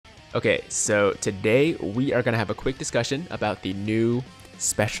Okay, so today we are going to have a quick discussion about the new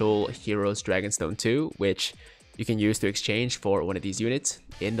special Heroes Dragonstone 2, which you can use to exchange for one of these units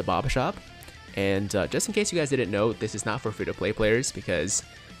in the Bob shop. And just in case you guys didn't know, this is not for free-to-play players, because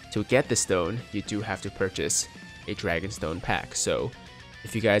to get the stone, you do have to purchase a Dragonstone pack. So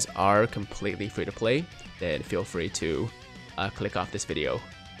if you guys are completely free-to-play, then feel free to click off this video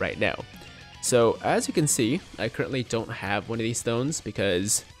right now. So as you can see, I currently don't have one of these stones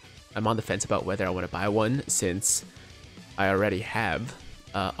because I'm on the fence about whether I want to buy one, since I already have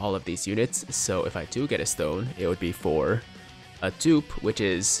all of these units. So if I do get a stone, it would be for a dupe, which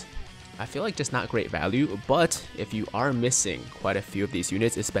is, I feel like, just not great value. But if you are missing quite a few of these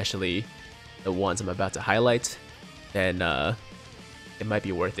units, especially the ones I'm about to highlight, then it might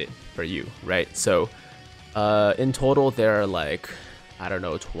be worth it for you, right? So in total, there are like, I don't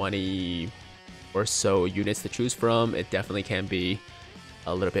know, 20 or so units to choose from. It definitely can be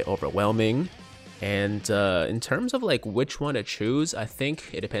a little bit overwhelming. And in terms of like which one to choose, I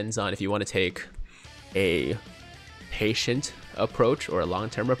think it depends on if you want to take a patient approach or a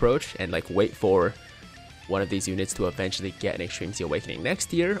long-term approach and like wait for one of these units to eventually get an Extreme Sea Awakening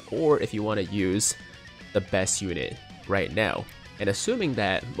next year, or if you want to use the best unit right now. And assuming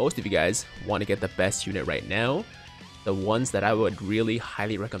that most of you guys want to get the best unit right now, the ones that I would really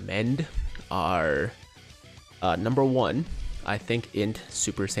highly recommend are number one, I think Int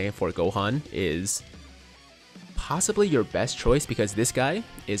Super Saiyan 4 Gohan is possibly your best choice, because this guy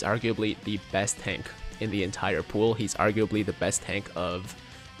is arguably the best tank in the entire pool. He's arguably the best tank of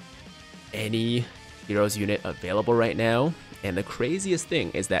any Heroes unit available right now. And the craziest thing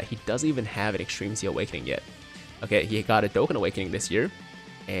is that he doesn't even have an Extreme Sea Awakening yet. Okay, he got a Dokkan Awakening this year,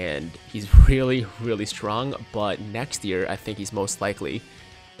 and he's really, really strong, but next year I think he's most likely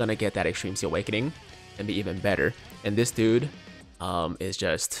gonna get that Extreme Sea Awakening and be even better. And this dude is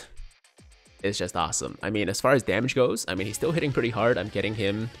just awesome. I mean, as far as damage goes, I mean, he's still hitting pretty hard. I'm getting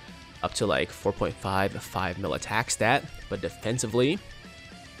him up to like 4.5 mil attack stat, but defensively,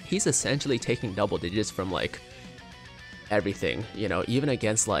 he's essentially taking double digits from like everything, you know, even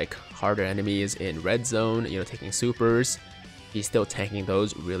against like harder enemies in red zone, you know, taking supers, he's still tanking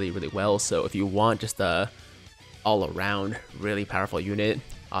those really, really well. So if you want just a all-around really powerful unit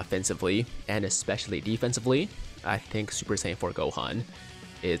offensively and especially defensively, I think Super Saiyan 4 Gohan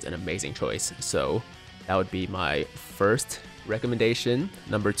is an amazing choice. So that would be my first recommendation.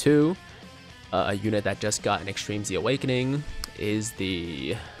 Number two, a unit that just got an Extreme Sea Awakening is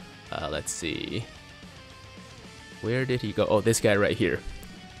the, let's see, where did he go? Oh, this guy right here.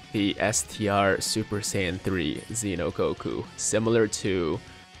 The STR Super Saiyan 3 Xeno Goku. Similar to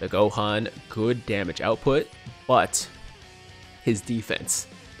the Gohan, good damage output, but his defense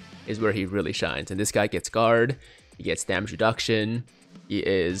is where he really shines. And this guy gets guard, he gets damage reduction. He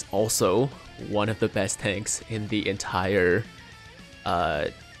is also one of the best tanks in the entire,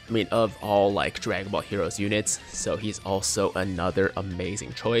 I mean, of all like Dragon Ball Heroes units. So he's also another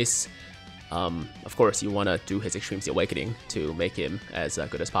amazing choice. Of course, you want to do his Extreme Sea Awakening to make him as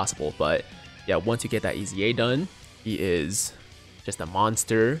good as possible. But yeah, once you get that EZA done, he is just a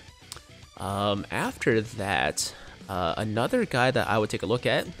monster. After that, another guy that I would take a look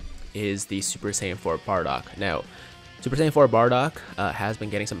at is the Super Saiyan 4 Bardock. Now, Super Saiyan 4 Bardock has been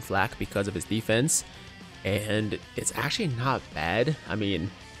getting some flack because of his defense, and it's actually not bad. I mean,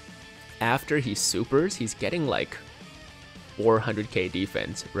 after he supers, he's getting like 400k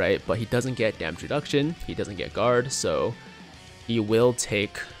defense, right? But he doesn't get damage reduction, he doesn't get guard, so he will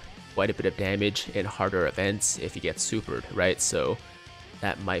take quite a bit of damage in harder events if he gets supered, right? So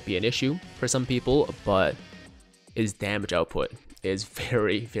that might be an issue for some people, but his damage output is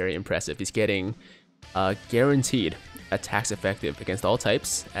very, very impressive. He's getting guaranteed attacks effective against all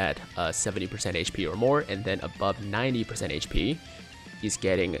types at 70% HP or more, and then above 90% HP, he's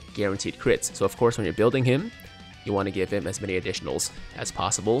getting guaranteed crits. So of course, when you're building him, you want to give him as many additionals as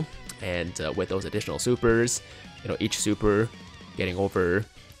possible, and with those additional supers, you know, each super getting over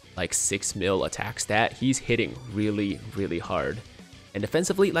like 6 mil attack stat, he's hitting really, really hard. And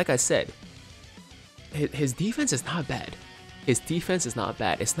defensively, like I said, his defense is not bad. His defense is not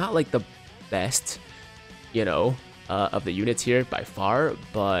bad. It's not like the best, you know, of the units here by far,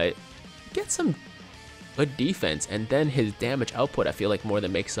 but get some good defense, and then his damage output, I feel like, more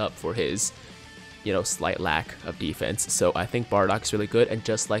than makes up for his, you know, slight lack of defense. So I think Bardock's really good, and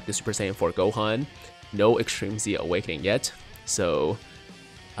just like the Super Saiyan 4 Gohan, no Extreme Sea Awakening yet. So,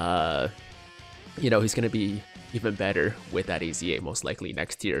 you know, he's going to be even better with that EZA most likely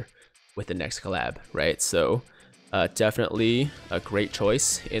next year with the next collab, right? So definitely a great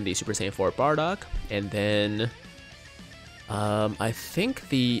choice in the Super Saiyan 4 Bardock. And then I think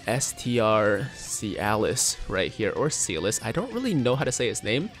the STR Cialis right here, or Cialis. I don't really know how to say his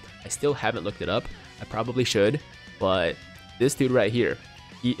name. I still haven't looked it up. I probably should, but this dude right here,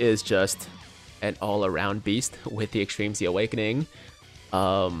 he is just an all-around beast with the Extreme Z Awakening.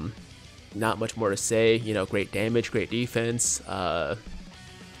 Not much more to say. You know, great damage, great defense.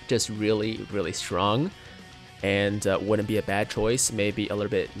 Just really, really strong. And wouldn't be a bad choice, maybe a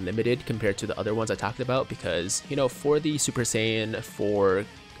little bit limited compared to the other ones I talked about, because, you know, for the Super Saiyan 4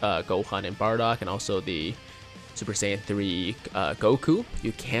 Gohan and Bardock, and also the Super Saiyan 3 Goku,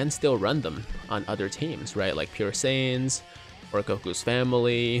 you can still run them on other teams, right? Like Pure Saiyans, or Goku's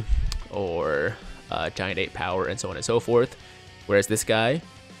family, or Giant 8 Power, and so on and so forth. Whereas this guy,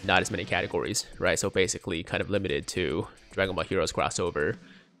 not as many categories, right? So basically kind of limited to Dragon Ball Heroes crossover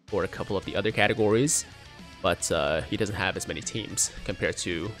or a couple of the other categories. But he doesn't have as many teams compared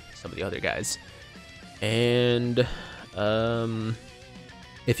to some of the other guys. And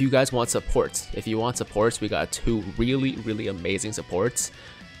if you guys want supports, we got two really, really amazing supports.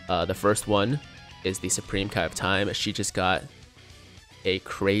 The first one is the Supreme Kai of Time. She just got a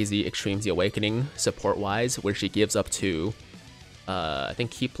crazy Extreme Z Awakening support-wise, where she gives up to, I think,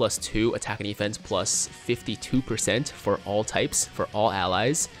 Ki +2 attack and defense plus 52% for all types, for all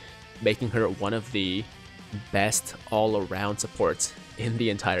allies, making her one of the best all-around supports in the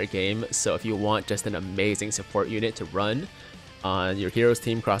entire game. So if you want just an amazing support unit to run on your Heroes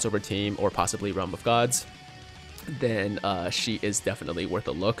team, crossover team, or possibly Realm of Gods, then she is definitely worth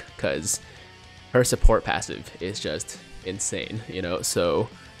a look, because her support passive is just insane, you know. So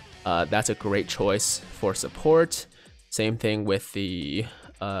that's a great choice for support. Same thing with the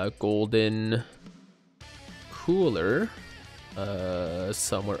Golden Cooler.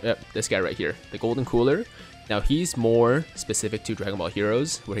 Somewhere, yep, this guy right here, the Golden Cooler. Now he's more specific to Dragon Ball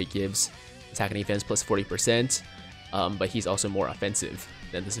Heroes, where he gives attack and defense plus 40%, but he's also more offensive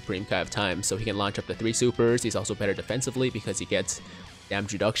than the Supreme Kai of Time, so he can launch up to 3 supers. He's also better defensively because he gets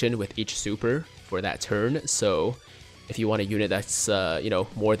damage reduction with each super for that turn. So if you want a unit that's you know,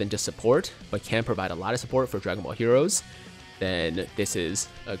 more than just support, but can provide a lot of support for Dragon Ball Heroes, then this is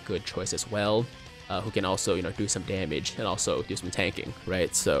a good choice as well. Who can also, you know, do some damage and also do some tanking,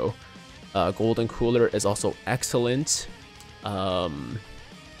 right? So Golden Cooler is also excellent.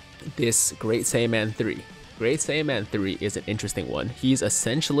 This Great Saiyaman 3. Great Saiyaman 3 is an interesting one. He's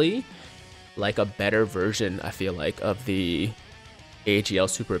essentially like a better version, I feel like, of the AGL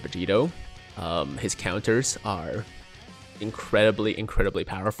Super Vegito. His counters are incredibly, incredibly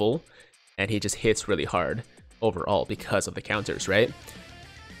powerful, and he just hits really hard overall because of the counters, right?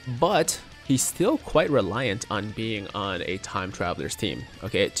 But he's still quite reliant on being on a Time Traveler's team,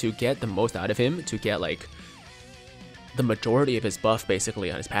 okay? To get the most out of him, to get like the majority of his buff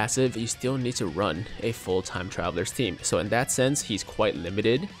basically on his passive, you still need to run a full Time Traveler's team. So in that sense, he's quite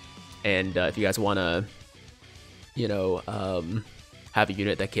limited. And if you guys want to, you know, have a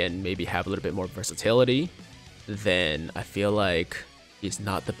unit that can maybe have a little bit more versatility, then I feel like he's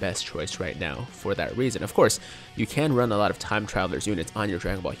not the best choice right now for that reason. Of course, you can run a lot of Time Travelers units on your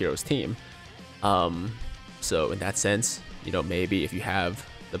Dragon Ball Heroes team. So in that sense, you know, maybe if you have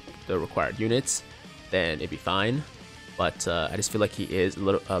the required units, then it'd be fine. But I just feel like he is a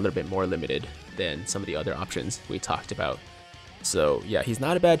little bit more limited than some of the other options we talked about. So yeah, he's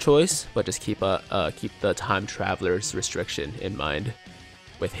not a bad choice, but just keep the Time Travelers restriction in mind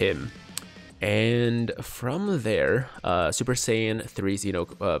with him. And from there, Super Saiyan 3 Xeno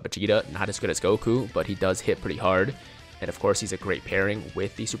Vegeta, not as good as Goku, but he does hit pretty hard. And of course, he's a great pairing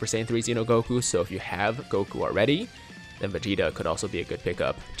with the Super Saiyan 3 Xeno Goku, so if you have Goku already, then Vegeta could also be a good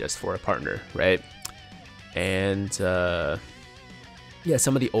pickup just for a partner, right? And yeah,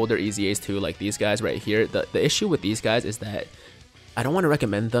 some of the older EZAs too, like these guys right here. The issue with these guys is that I don't want to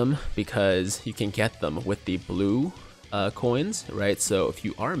recommend them because you can get them with the blue coins, right? So if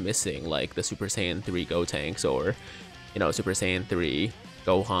you are missing like the Super Saiyan 3 Gotenks, or, you know, Super Saiyan 3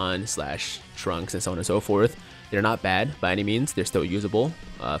 Gohan / Trunks and so on and so forth, they're not bad by any means. They're still usable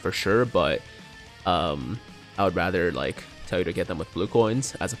for sure, but I would rather like tell you to get them with blue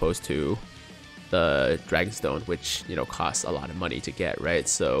coins as opposed to the Dragonstone, which, you know, costs a lot of money to get, right?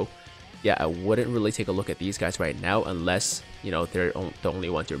 So yeah, I wouldn't really take a look at these guys right now unless, you know, they're the only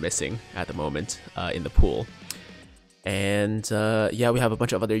ones you're missing at the moment in the pool. And yeah, we have a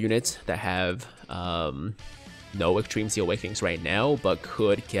bunch of other units that have no Extreme Z Awakenings right now, but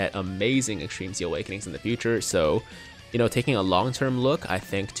could get amazing Extreme Z Awakenings in the future. So, you know, taking a long-term look, I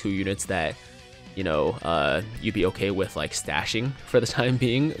think 2 units that, you know, you'd be okay with like stashing for the time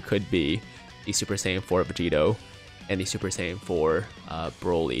being could be the Super Saiyan 4 Vegito and the Super Saiyan 4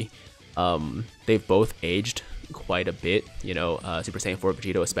 Broly. They've both aged quite a bit. You know, Super Saiyan 4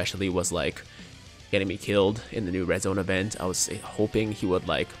 Vegito especially was like getting me killed in the new Red Zone event. I was hoping he would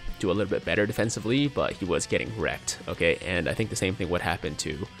like do a little bit better defensively, but he was getting wrecked. Okay, and I think the same thing would happen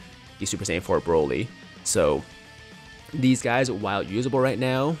to the Super Saiyan 4 Broly. So these guys, while usable right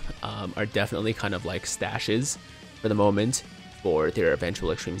now, are definitely kind of like stashes for the moment for their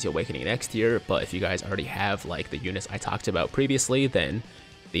eventual Extreme Z Awakening next year. But if you guys already have like the units I talked about previously, then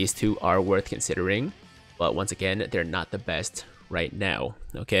these two are worth considering. But once again, they're not the best right now.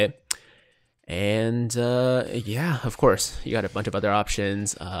 Okay. And yeah, of course, you got a bunch of other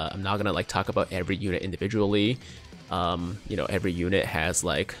options. I'm not gonna like talk about every unit individually. You know, every unit has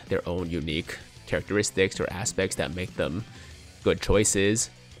like their own unique characteristics or aspects that make them good choices.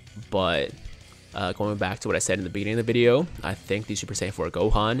 But going back to what I said in the beginning of the video, I think the Super Saiyan 4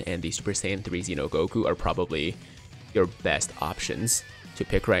 Gohan and the Super Saiyan 3 Xeno Goku are probably your best options to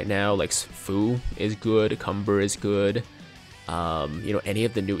pick right now. Like Fu is good, Cumber is good. You know, any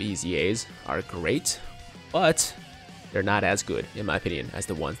of the new EZAs are great, but they're not as good, in my opinion, as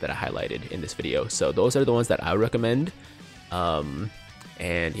the ones that I highlighted in this video. So those are the ones that I recommend.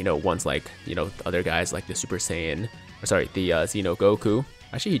 And, you know, ones like, you know, the other guys like the Super Saiyan, or sorry, the Xeno Goku.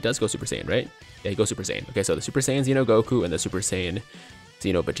 Actually, he does go Super Saiyan, right? Yeah, he goes Super Saiyan. Okay, so the Super Saiyan Xeno Goku and the Super Saiyan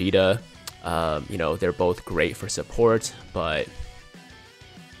Xeno Vegeta, you know, they're both great for support, but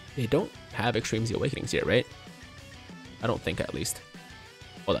they don't have Extreme Z Awakenings yet, right? I don't think, at least.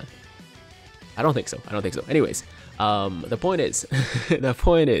 Hold on. I don't think so. I don't think so. Anyways, the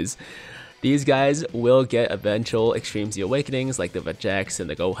point is, these guys will get eventual Extreme Z Awakenings like the Vegeks and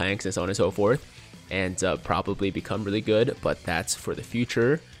the Gohanks and so on and so forth, and probably become really good, but that's for the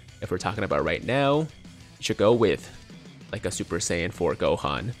future. If we're talking about right now, you should go with like a Super Saiyan 4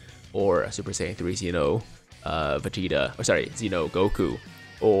 Gohan, or a Super Saiyan 3 Xeno Vegeta, or sorry, Xeno Goku,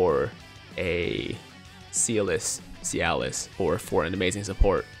 or a Cialis, or for an amazing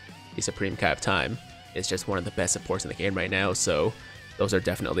support, the Supreme Cap Time. It's just one of the best supports in the game right now, so those are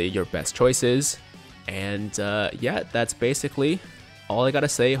definitely your best choices. And yeah, that's basically all I gotta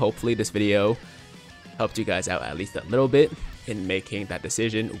say. Hopefully this video helped you guys out at least a little bit in making that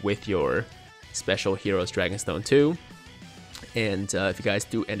decision with your Special Heroes Dragon Stone 2. And if you guys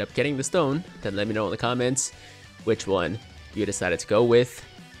do end up getting the stone, then let me know in the comments which one you decided to go with.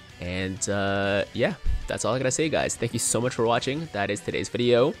 And yeah, that's all I gotta say, guys. Thank you so much for watching. That is today's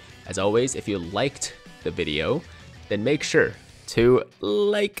video. As always, if you liked the video, then make sure to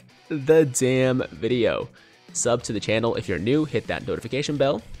like the damn video. Sub to the channel if you're new, hit that notification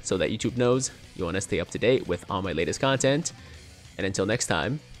bell so that YouTube knows you want to stay up to date with all my latest content. And until next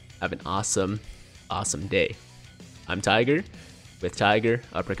time, have an awesome, awesome day. I'm Tiger with Tiger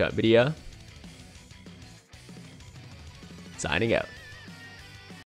Uppercut Media, signing out.